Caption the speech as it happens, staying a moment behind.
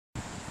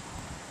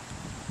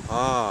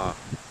Ah,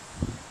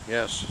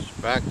 yes,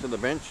 back to the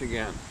bench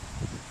again,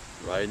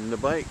 riding the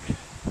bike.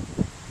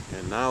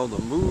 And now the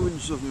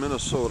moods of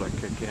Minnesota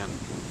kick in.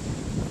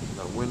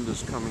 The wind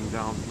is coming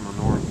down from the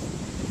north.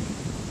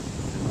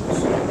 And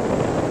it's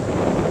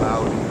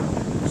cloudy.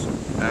 It's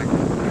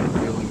actually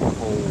feeling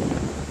cold.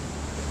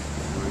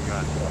 And we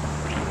got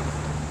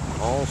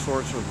all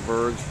sorts of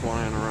birds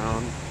flying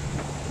around.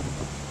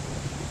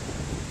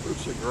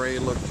 It's a gray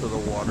look to the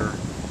water.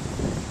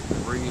 The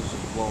breeze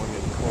is blowing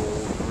it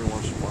cold. Every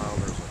once in a while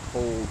there's a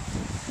cold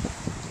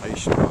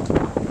ice drop.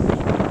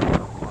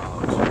 Wow,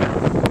 it's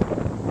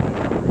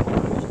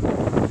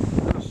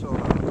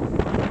Minnesota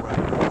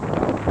weather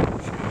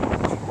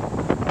change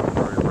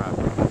very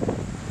rapidly.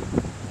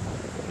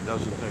 It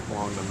doesn't take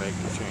long to make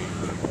a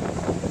change.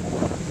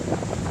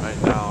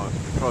 Right now,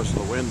 because of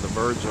the wind, the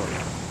birds are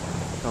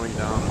coming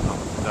down and up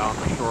and down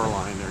the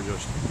shoreline. They're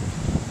just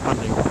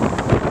hunting for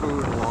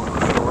food along the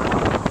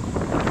shoreline.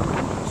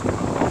 That's kind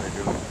of what they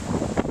do.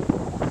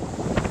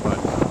 But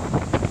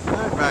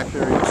right back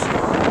here you see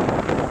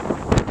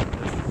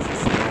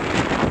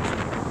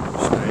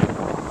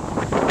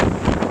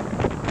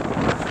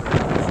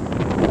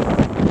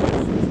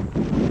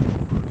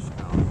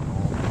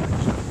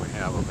we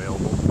have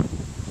available.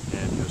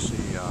 And you see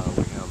we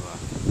have a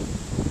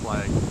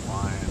flag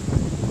flying.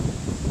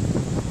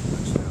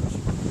 That's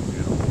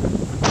beautiful.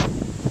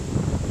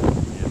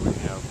 And we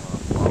have a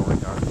flower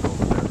garden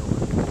over there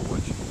with a whole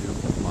bunch of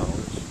beautiful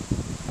flowers.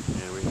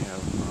 And we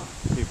have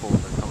people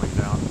that are coming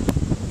down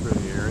through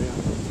the area. I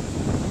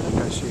think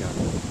I see a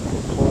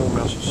whole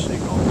mess of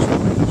seagulls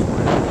coming this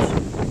way.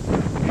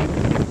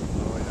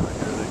 Oh yeah,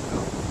 here they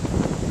come.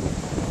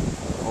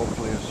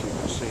 Hopefully you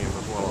can see them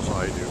as well as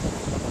I do.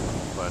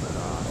 But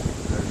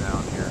they're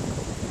down here.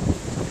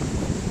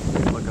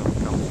 Look at them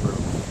come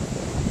through.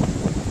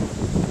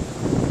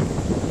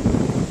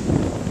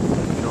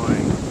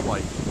 Enjoying the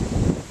flight.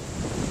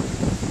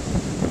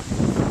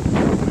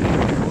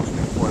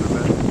 Quite a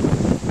bit.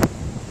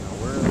 Now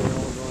where are they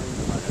all going?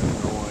 I have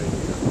no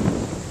idea.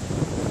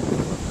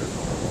 But there's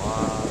a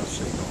lot of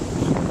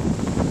seagulls.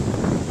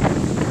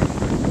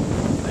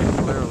 They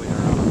clearly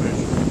are on a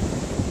mission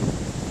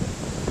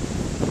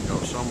to go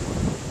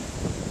somewhere.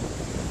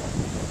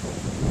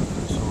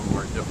 And some of them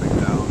are dipping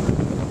down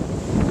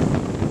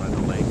by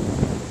the lake.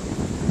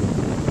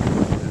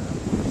 Yeah.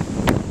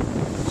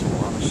 There's a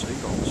lot of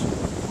seagulls.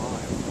 My.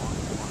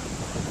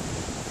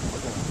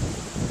 Look at them.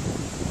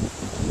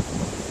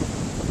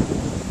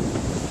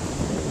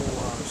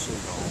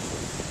 Seagulls.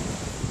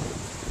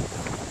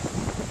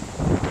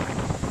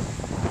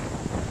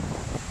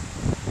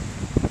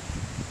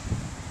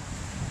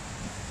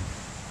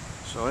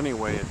 So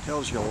anyway, it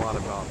tells you a lot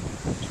about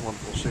this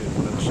wonderful state of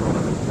Minnesota.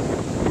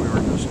 We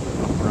were just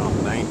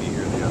around 90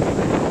 here the other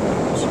day.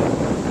 It's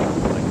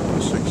like in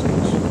the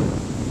 60s.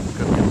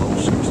 Could be low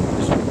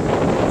 60s.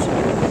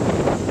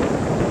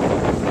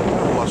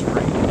 It was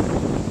rain.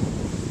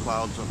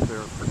 Clouds up there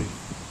are pretty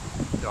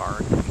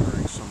dark,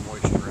 carrying some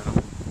moisture in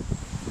them.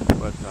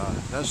 But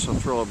that's the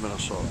thrill of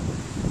Minnesota.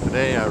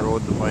 Today I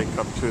rode the bike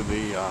up to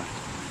the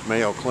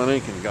Mayo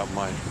Clinic and got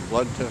my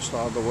blood test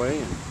out of the way,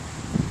 and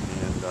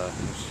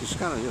it's just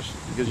kind of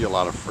gives you a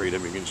lot of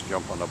freedom. You can just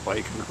jump on a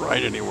bike and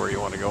ride anywhere you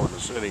want to go in the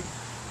city.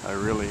 I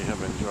really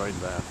have enjoyed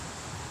that.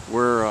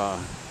 We're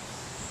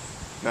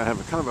gonna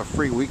have kind of a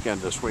free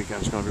weekend this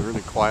weekend. It's going to be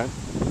really quiet,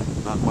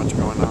 not much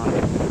going on,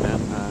 and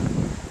then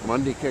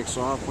Monday kicks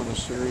off with a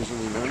series of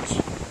events.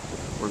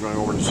 We're going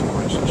over to see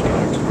my sister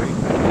next week.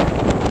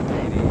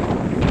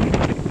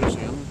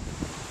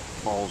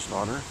 Paul's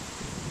daughter,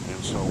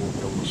 and so we'll be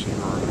able to see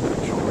her and her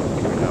children.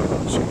 We have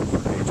not seen her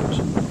for ages,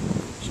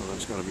 so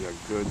that's going to be a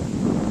good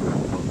look.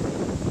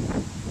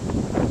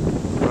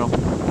 Well,